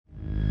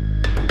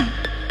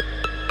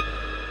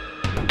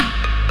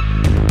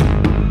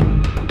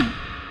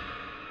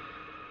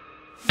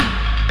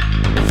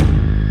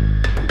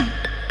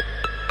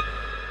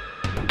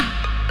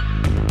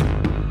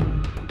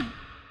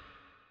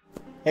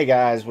Hey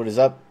guys, what is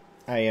up?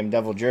 I am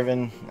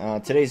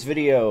DevilDriven. Today's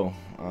video,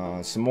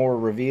 some more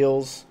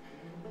reveals.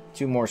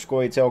 Two more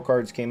Scoia'Tael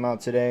cards came out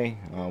today.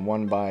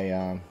 One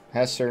by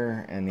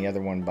Hesser and the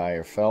other one by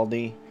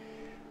Erfeldi.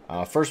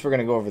 First we're going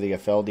to go over the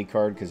Erfeldi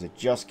card because it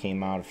just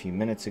came out a few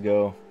minutes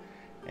ago.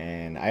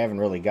 And I haven't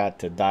really got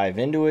to dive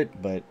into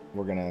it, but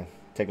we're going to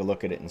take a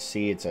look at it and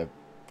see. It's a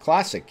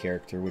classic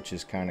character, which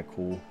is kind of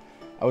cool.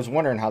 I was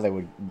wondering how they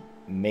would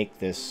make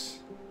this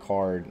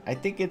card. I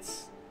think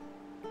it's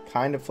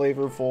kind of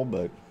flavorful,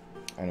 but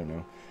I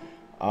don't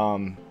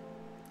know.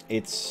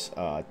 It's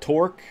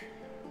Torque.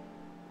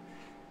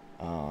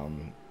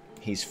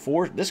 He's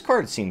 4. This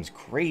card seems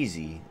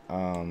crazy.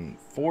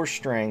 4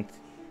 strength,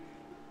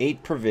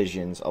 8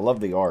 provisions. I love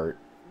the art.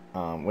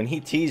 When he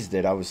teased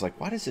it, I was like,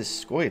 why does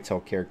this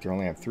Scoia'Tael character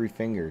only have 3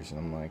 fingers? And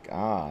I'm like,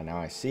 now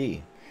I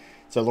see.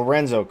 It's a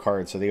Lorenzo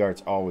card, so the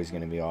art's always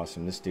going to be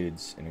awesome. This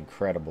dude's an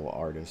incredible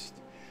artist.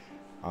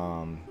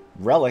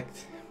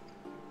 Relict.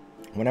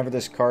 Whenever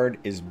this card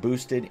is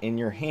boosted in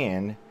your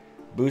hand,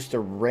 boost a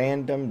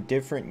random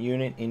different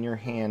unit in your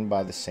hand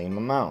by the same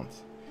amount.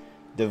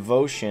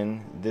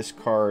 Devotion, this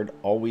card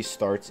always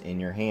starts in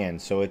your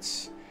hand. So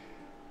it's...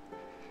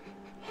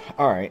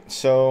 Alright,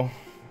 so...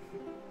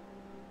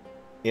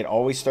 It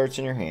always starts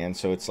in your hand,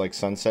 so it's like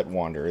Sunset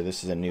Wanderer.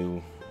 This is a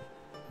new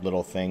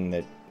little thing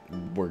that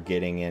we're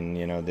getting in,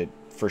 you know, that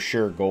for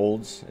sure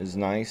golds is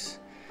nice.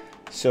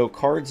 So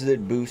cards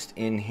that boost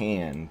in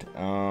hand.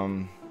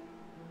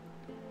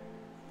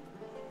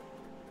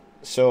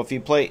 So if you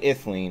play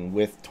Ithleen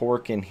with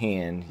Torque in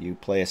hand, you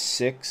play a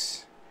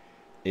 6,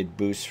 it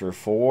boosts for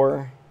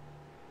 4,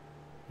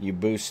 you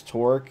boost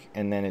Torque,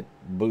 and then it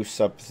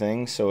boosts up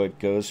things, so it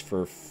goes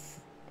for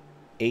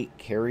 8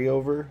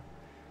 carryover.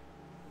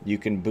 You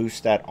can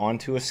boost that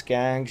onto a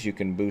Skags, you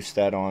can boost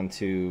that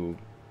onto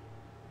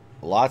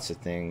lots of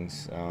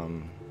things.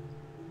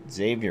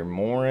 Xavier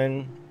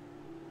Morin,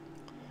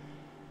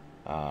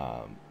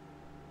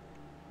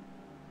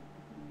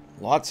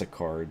 lots of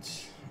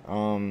cards.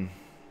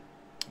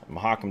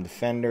 Mahakam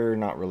Defender,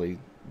 not really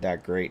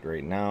that great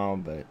right now,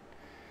 but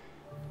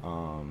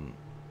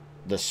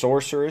the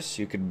Sorceress,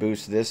 you could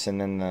boost this,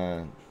 and then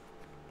the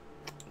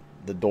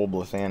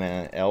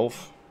DevilDriven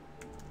Elf.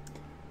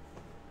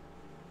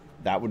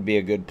 That would be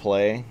a good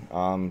play.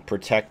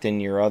 Protecting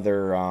your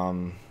other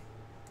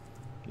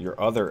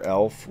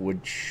elf,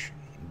 which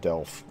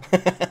Delph.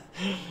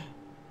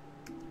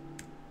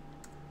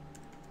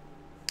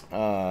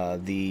 I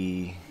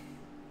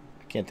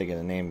can't think of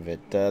the name of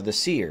it. The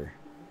Seer.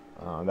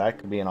 That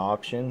could be an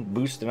option.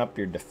 Boosting up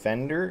your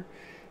defender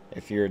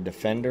if you're a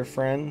defender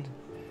friend.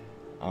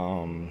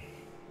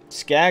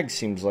 Skag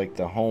seems like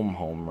the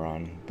home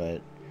run,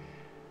 but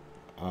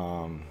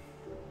I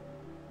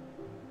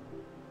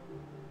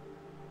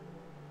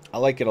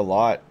like it a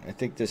lot. I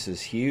think this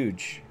is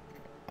huge.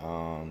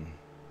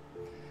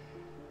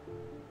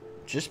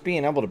 Just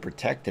being able to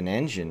protect an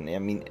engine. I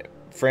mean,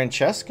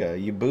 Francesca,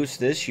 you boost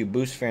this, you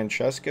boost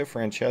Francesca.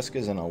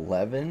 Francesca's an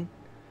 11.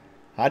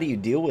 How do you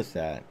deal with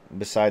that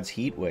besides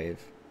Heat Wave?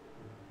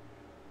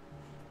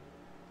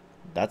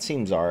 That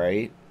seems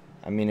alright.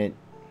 I mean,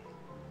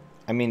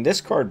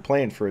 this card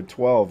playing for a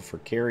 12 for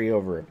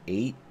carryover of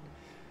 8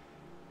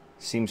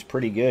 seems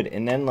pretty good.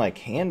 And then, like,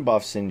 hand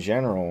buffs in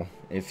general,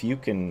 if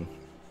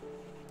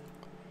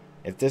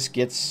this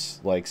gets,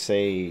 like,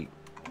 say,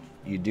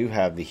 you do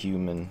have the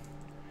human,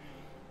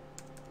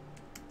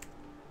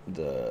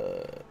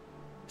 the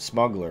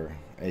smuggler,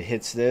 it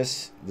hits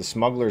this, the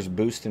smuggler's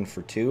boosting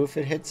for 2 if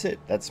it hits it.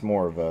 That's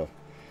more of a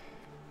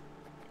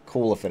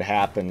cool if it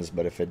happens,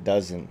 but if it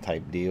doesn't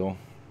type deal.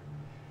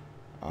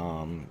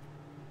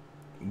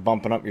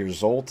 Bumping up your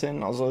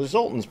Zoltan. Also,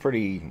 Zoltan's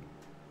pretty,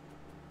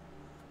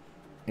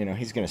 you know,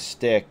 he's going to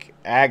stick.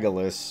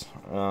 Agilus,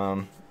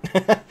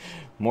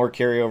 more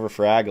carryover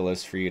for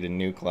Agilus for you to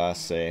nuke,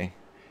 last say.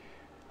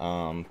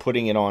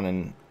 Putting it on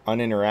an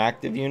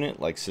uninteractive unit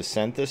like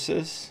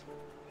Synthesis.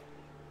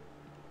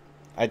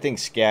 I think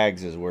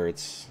Skags is where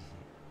it's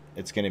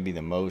going to be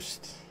the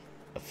most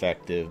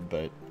effective,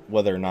 but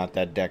whether or not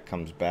that deck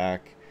comes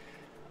back.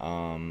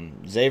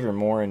 Xavier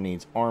Morin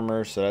needs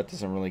armor, so that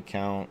doesn't really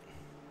count.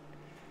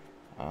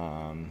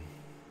 I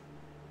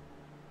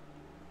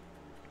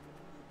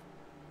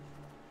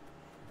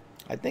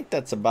think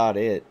that's about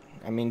it.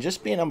 I mean,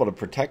 just being able to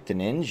protect an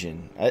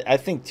engine. I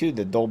think, too,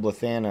 the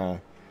DevilDriven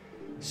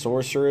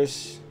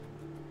Sorceress,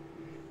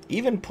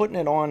 even putting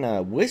it on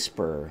a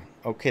Whisperer.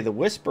 Okay, the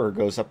Whisperer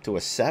goes up to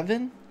a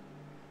 7?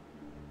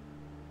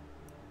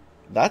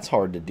 That's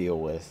hard to deal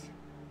with.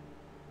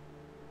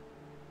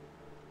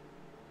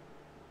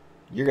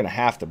 You're going to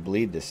have to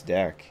bleed this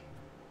deck.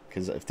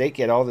 Because if they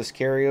get all this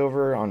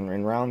carryover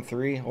in round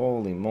 3,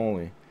 holy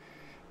moly.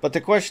 But the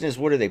question is,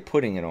 what are they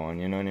putting it on?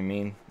 You know what I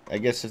mean? I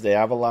guess if they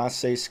have a last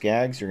say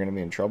Skags, you're going to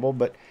be in trouble.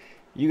 But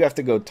you have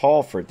to go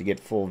tall for it to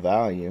get full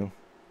value.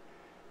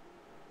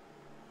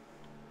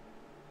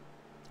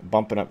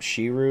 Bumping up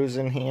Shiru's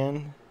in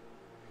hand.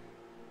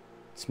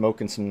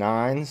 Smoking some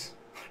 9s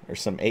or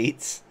some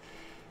 8s.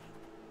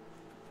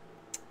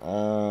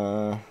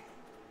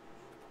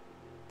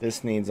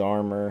 This needs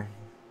armor.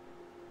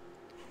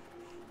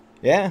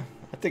 Yeah,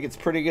 I think it's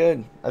pretty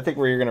good. I think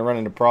where you're going to run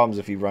into problems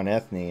if you run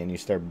Ethne and you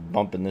start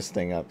bumping this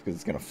thing up because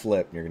it's going to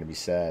flip and you're going to be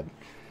sad.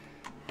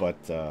 But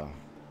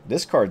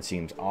this card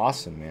seems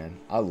awesome, man.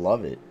 I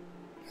love it.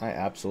 I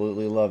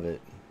absolutely love it.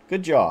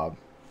 Good job,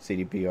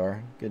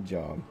 CDPR. Good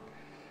job.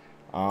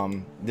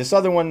 This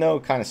other one though,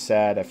 kind of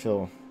sad.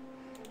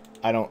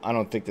 I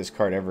don't think this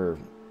card ever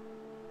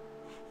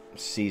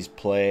sees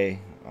play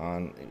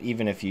on,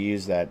 even if you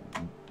use that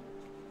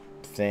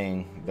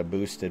thing, the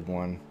boosted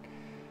one,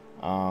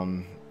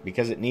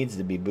 because it needs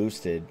to be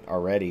boosted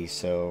already.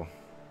 So,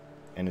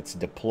 and it's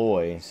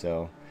deploy.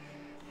 So,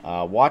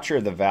 Watcher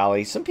of the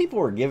Valley. Some people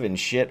were giving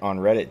shit on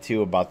Reddit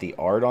too about the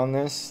art on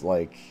this.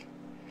 Like,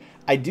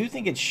 I do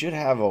think it should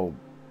have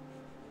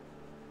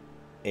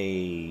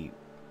a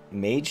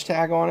mage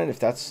tag on it. If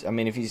that's, I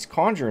mean, if he's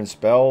conjuring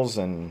spells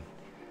and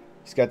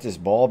he's got this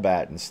ball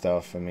bat and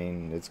stuff, I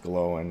mean, it's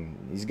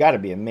glowing. He's got to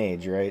be a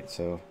mage, right?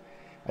 So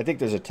I think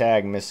there's a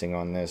tag missing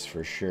on this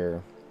for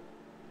sure.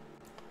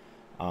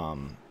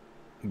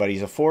 But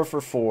he's a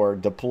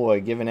 4/4. Deploy.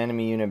 Give an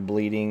enemy unit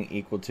bleeding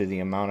equal to the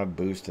amount of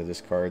boost of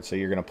this card. So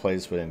you're going to play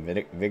this with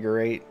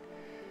Invigorate.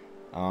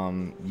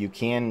 You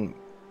can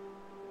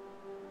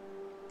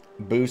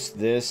boost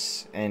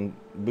this and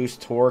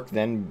boost torque,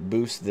 then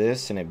boost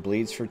this, and it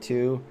bleeds for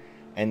 2.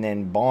 And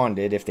then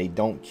bonded, if they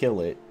don't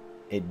kill it,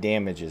 it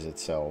damages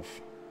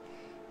itself.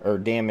 Or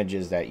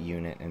damages that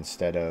unit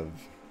instead of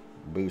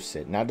boosts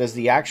it. Now, does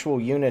the actual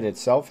unit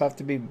itself have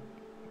to be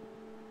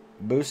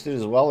boosted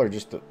as well, or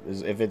just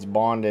if it's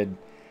bonded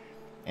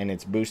and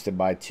it's boosted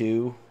by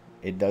 2,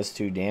 it does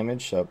 2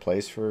 damage, so it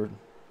plays for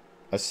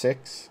a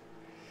 6?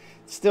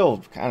 It's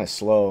still kind of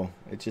slow.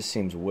 It just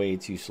seems way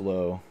too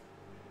slow.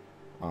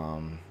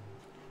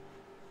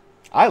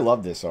 I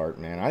love this art,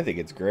 man. I think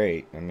it's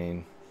great. I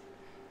mean,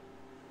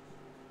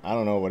 I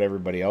don't know what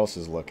everybody else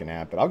is looking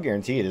at, but I'll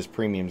guarantee you this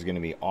premium is going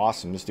to be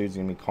awesome. This dude's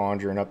going to be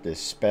conjuring up this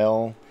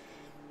spell.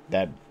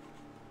 That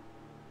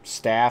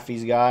staff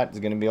he's got is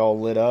going to be all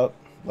lit up.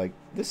 Like,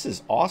 this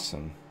is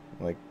awesome.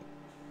 Like,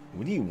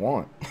 what do you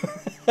want?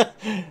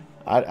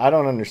 I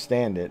don't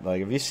understand it.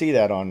 Like, if you see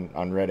that on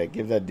Reddit,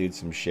 give that dude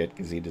some shit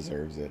because he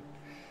deserves it.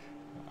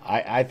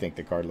 I think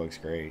the card looks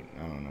great.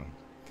 I don't know.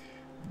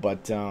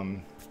 But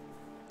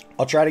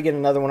I'll try to get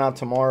another one out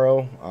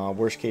tomorrow.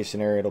 Worst case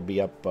scenario, it'll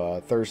be up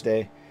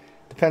Thursday.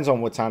 Depends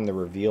on what time the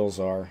reveals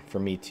are for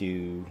me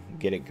to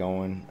get it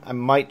going. I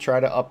might try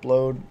to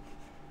upload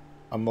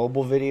a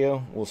mobile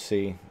video. We'll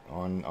see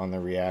on the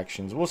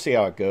reactions. We'll see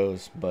how it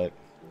goes. But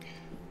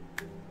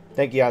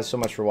thank you guys so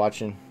much for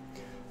watching.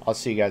 I'll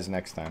see you guys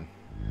next time.